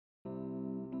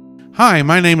Hi,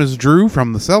 my name is Drew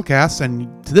from the Cellcast,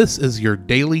 and this is your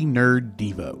Daily Nerd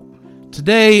Devo.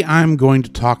 Today, I'm going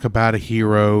to talk about a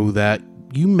hero that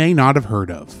you may not have heard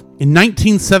of. In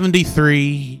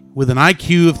 1973, with an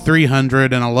IQ of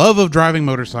 300 and a love of driving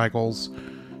motorcycles,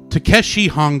 Takeshi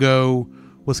Hongo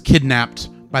was kidnapped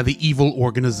by the evil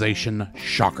organization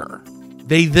Shocker.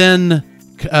 They then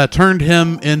turned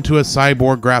him into a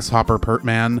cyborg grasshopper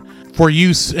man for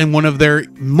use in one of their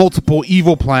multiple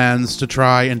evil plans to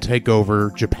try and take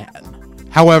over Japan.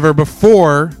 However,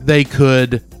 before they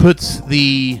could put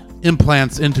the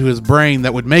implants into his brain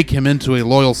that would make him into a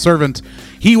loyal servant,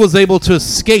 he was able to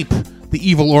escape the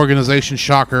evil organization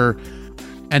Shocker,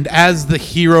 and as the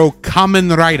hero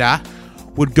Kamen Rider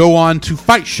would go on to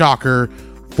fight Shocker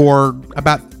for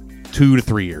about 2 to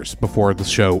 3 years before the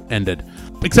show ended.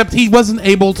 Except he wasn't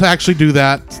able to actually do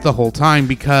that the whole time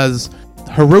because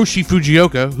Hiroshi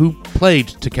Fujioka, who played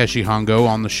Takeshi Hongo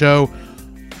on the show,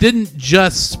 didn't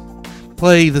just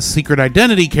play the secret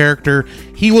identity character,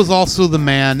 he was also the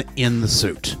man in the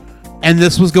suit. And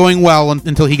this was going well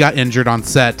until he got injured on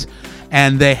set,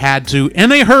 and they had to,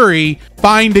 in a hurry,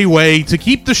 find a way to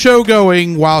keep the show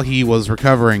going while he was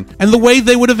recovering. And the way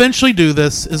they would eventually do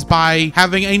this is by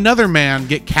having another man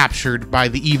get captured by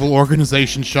the evil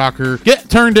organization Shocker, get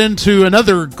turned into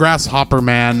another grasshopper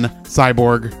man,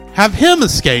 cyborg, have him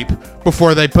escape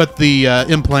before they put the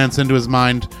implants into his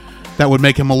mind that would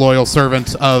make him a loyal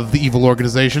servant of the evil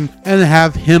organization, and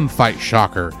have him fight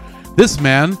Shocker. This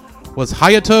man was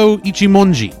Hayato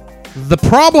Ichimonji. The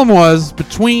problem was,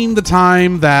 between the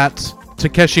time that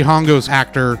Takeshi Hongo's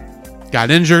actor got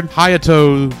injured,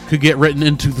 Hayato could get written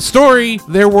into the story,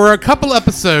 there were a couple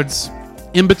episodes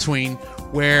in between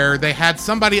where they had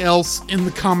somebody else in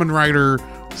the Kamen Rider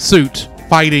suit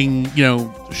fighting,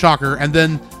 Shocker, and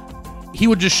then he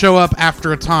would just show up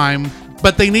after a time,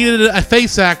 but they needed a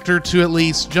face actor to at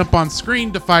least jump on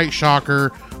screen to fight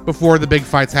Shocker before the big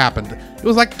fights happened. It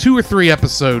was like 2 or 3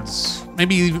 episodes,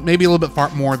 maybe a little bit far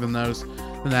more than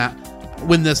that,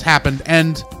 when this happened.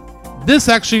 And this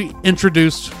actually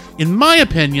introduced, in my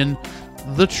opinion,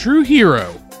 the true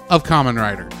hero of Kamen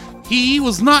Rider. He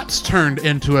was not turned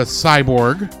into a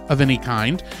cyborg of any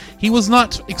kind. He was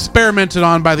not experimented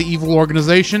on by the evil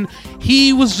organization.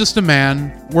 He was just a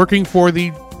man working for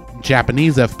the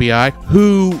Japanese FBI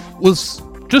who was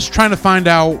just trying to find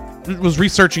out, was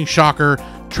researching Shocker,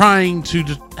 trying to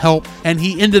help, and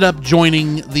he ended up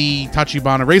joining the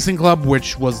Tachibana Racing Club,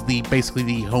 which was basically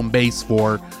the home base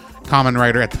for Kamen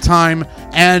Rider at the time,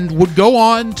 and would go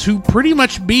on to pretty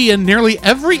much be in nearly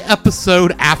every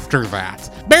episode after that.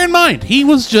 Bear in mind, he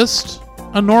was just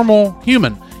a normal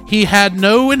human. He had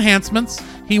no enhancements.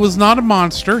 He was not a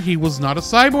monster. He was not a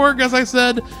cyborg, as I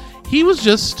said. He was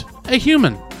just a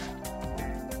human.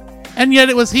 And yet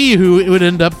it was he who would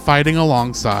end up fighting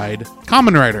alongside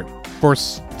Kamen Rider for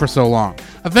so long.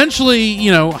 Eventually,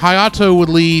 Hayato would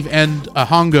leave and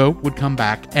Hongo would come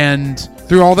back, and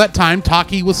through all that time,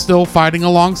 Taki was still fighting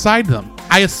alongside them.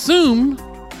 I assume,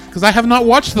 because I have not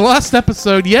watched the last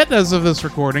episode yet as of this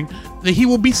recording, that he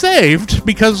will be saved,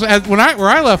 because where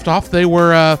I left off, they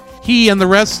were he and the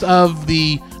rest of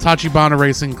the Tachibana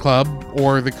Racing Club,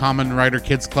 or the Kamen Rider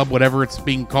Kids Club, whatever it's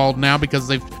being called now, because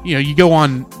they've, you go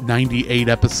on 98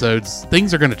 episodes,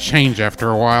 things are going to change after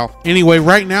a while. Anyway,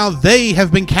 right now, they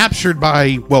have been captured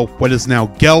by, what is now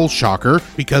Gel Shocker,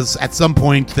 because at some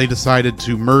point they decided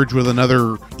to merge with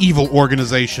another evil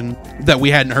organization that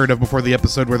we hadn't heard of before the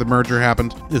episode where the merger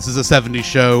happened. This is a 70s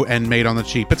show and made on the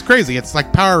cheap. It's crazy. It's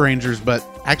like Power Rangers, but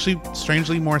actually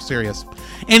strangely more serious.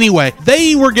 Anyway,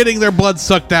 they were getting their blood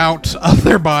sucked out of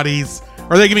their bodies,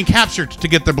 or they were being captured to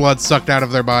get their blood sucked out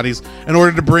of their bodies in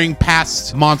order to bring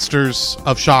past monsters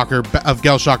of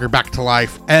Gel Shocker back to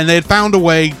life. And they had found a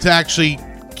way to actually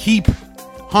keep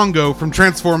Hongo from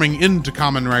transforming into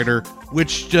Kamen Rider,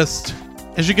 which just,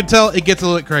 as you can tell, it gets a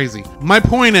little bit crazy. My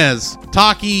point is,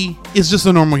 Taki is just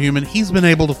a normal human. He's been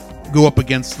able to go up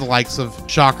against the likes of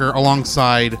Shocker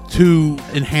alongside 2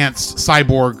 enhanced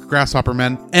cyborg grasshopper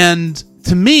men. And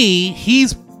to me,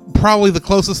 he's probably the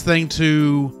closest thing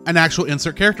to an actual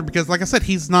insert character, because like I said,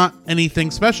 he's not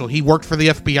anything special. He worked for the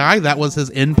FBI. That was his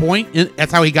end point.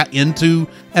 That's how he got into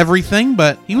everything,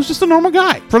 but he was just a normal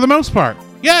guy for the most part.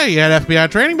 Yeah, he had FBI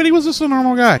training, but he was just a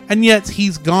normal guy. And yet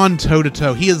he's gone toe to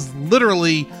toe. He is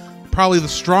literally probably the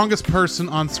strongest person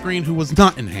on screen who was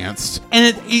not enhanced.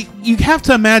 And you have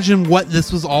to imagine what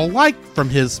this was all like from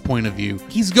his point of view.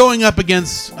 He's going up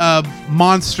against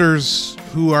monsters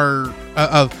who are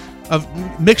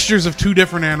of mixtures of 2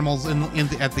 different animals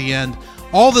at the end.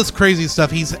 All this crazy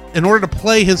stuff. In order to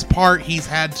play his part, he's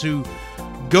had to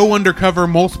go undercover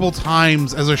multiple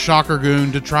times as a Shocker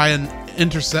goon to try and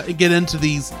get into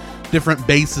these different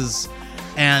bases,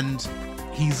 and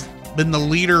he's been the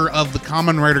leader of the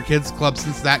Kamen Rider Kids Club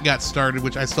since that got started,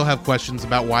 which I still have questions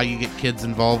about why you get kids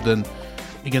involved in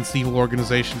against evil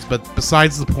organizations. But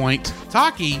besides the point,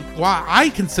 Taki, while I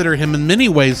consider him in many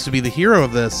ways to be the hero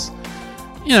of this,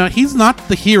 he's not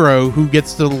the hero who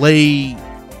gets to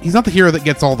he's not the hero that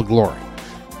gets all the glory.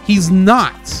 He's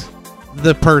not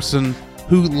the person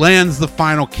who lands the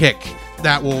final kick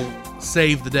that will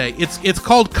save the day. It's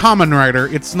called Kamen Rider.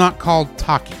 It's not called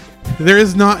Taki. There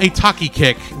is not a Taki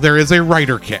kick. There is a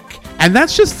Rider kick. And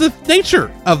that's just the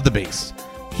nature of the beast.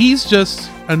 He's just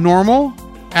a normal,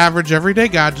 average, everyday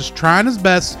guy just trying his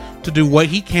best to do what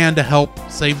he can to help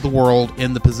save the world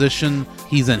in the position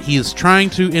he's in. He is trying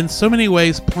to, in so many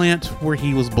ways, plant where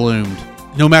he was bloomed,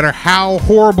 no matter how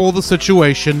horrible the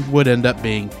situation would end up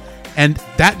being. And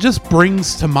that just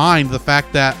brings to mind the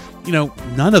fact that,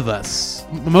 none of us,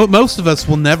 most of us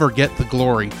will never get the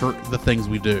glory for the things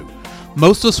we do.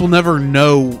 Most of us will never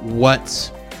know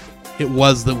what it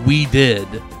was that we did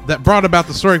that brought about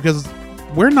the story, because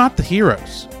we're not the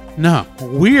heroes. No,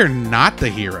 we're not the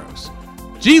heroes.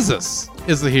 Jesus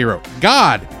is the hero.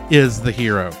 God is the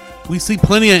hero. We see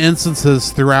plenty of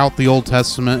instances throughout the Old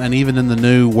Testament and even in the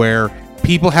New where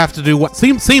people have to do what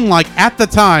seem like at the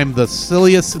time the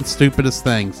silliest and stupidest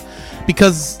things.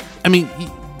 Because,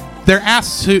 they're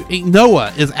asked to,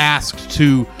 Noah is asked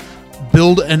to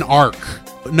build an ark.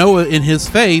 Noah, in his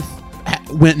faith,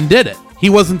 went and did it. He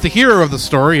wasn't the hero of the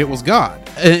story, it was God.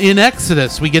 In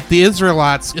Exodus, we get the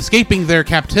Israelites escaping their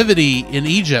captivity in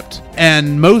Egypt,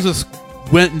 and Moses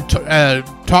went and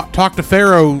talked to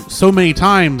Pharaoh so many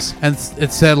times, and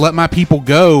it said, "Let my people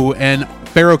go," and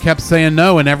Pharaoh kept saying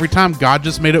no, and every time God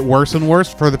just made it worse and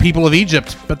worse for the people of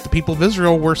Egypt, but the people of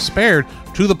Israel were spared,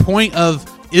 to the point of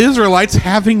Israelites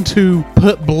having to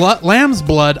put lamb's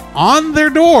blood on their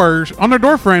doors, on their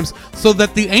door frames, so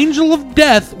that the angel of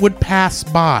death would pass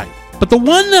by. But the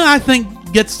one that I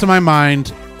think gets to my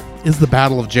mind is the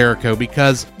Battle of Jericho,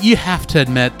 because you have to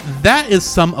admit that is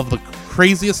some of the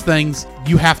craziest things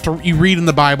you read in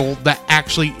the Bible that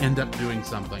actually end up doing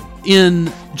something.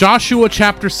 In Joshua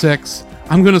chapter 6,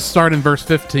 I'm going to start in verse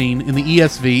 15. In the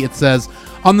ESV, it says,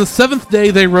 "On the seventh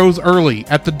day they rose early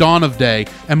at the dawn of day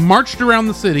and marched around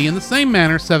the city in the same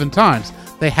manner 7 times."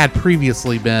 They had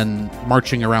previously been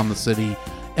marching around the city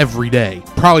every day,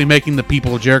 probably making the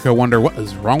people of Jericho wonder, what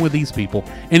is wrong with these people?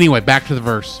 Anyway, back to the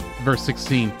verse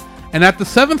 16. "And at the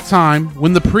 7th time,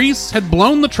 when the priests had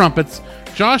blown the trumpets,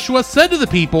 Joshua said to the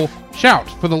people, 'Shout,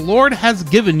 for the Lord has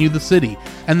given you the city,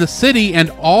 and the city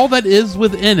and all that is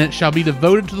within it shall be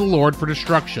devoted to the Lord for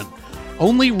destruction.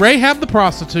 Only Rahab the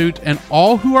prostitute and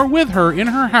all who are with her in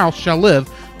her house shall live,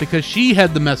 because she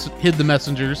hid the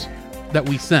messengers that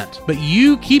we sent. But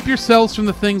you keep yourselves from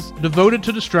the things devoted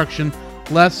to destruction,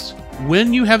 lest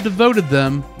when you have devoted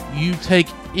them, you take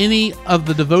any of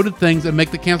the devoted things and make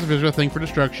the camps of Israel a thing for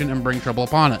destruction and bring trouble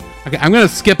upon it.'" Okay, I'm going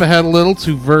to skip ahead a little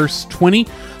to verse 20.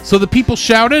 "So the people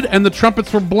shouted, and the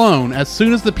trumpets were blown. As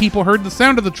soon as the people heard the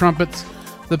sound of the trumpets,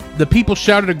 the people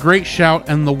shouted a great shout,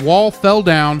 and the wall fell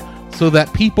down, so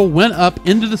that people went up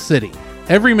into the city,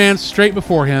 every man straight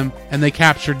before him, and they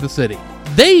captured the city."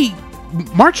 They,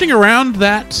 marching around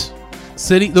that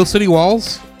city, those city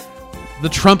walls, the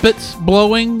trumpets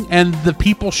blowing and the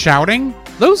people shouting,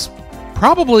 those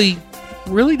probably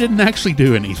really didn't actually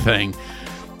do anything,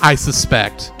 I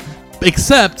suspect,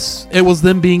 except it was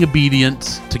them being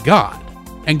obedient to God.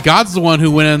 And God's the one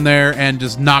who went in there and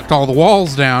just knocked all the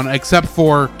walls down, except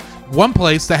for one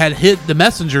place that had hid the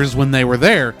messengers when they were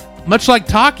there. Much like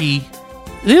Taki,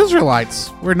 the Israelites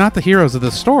were not the heroes of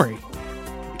this story.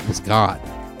 It was God.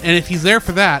 And if he's there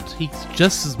for that, he's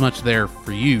just as much there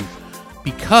for you.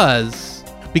 Because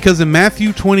in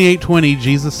Matthew 28:20,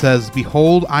 Jesus says,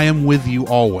 "Behold, I am with you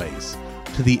always,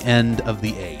 to the end of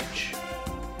the age."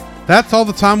 That's all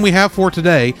the time we have for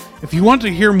today. If you want to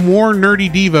hear more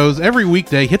Nerdy Devos every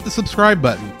weekday, hit the subscribe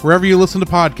button wherever you listen to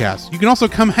podcasts. You can also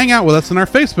come hang out with us in our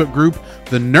Facebook group,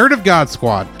 the Nerd of God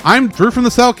Squad. I'm Drew from the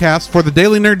Cellcast for the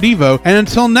Daily Nerd Devo, and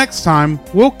until next time,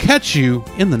 we'll catch you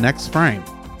in the next frame.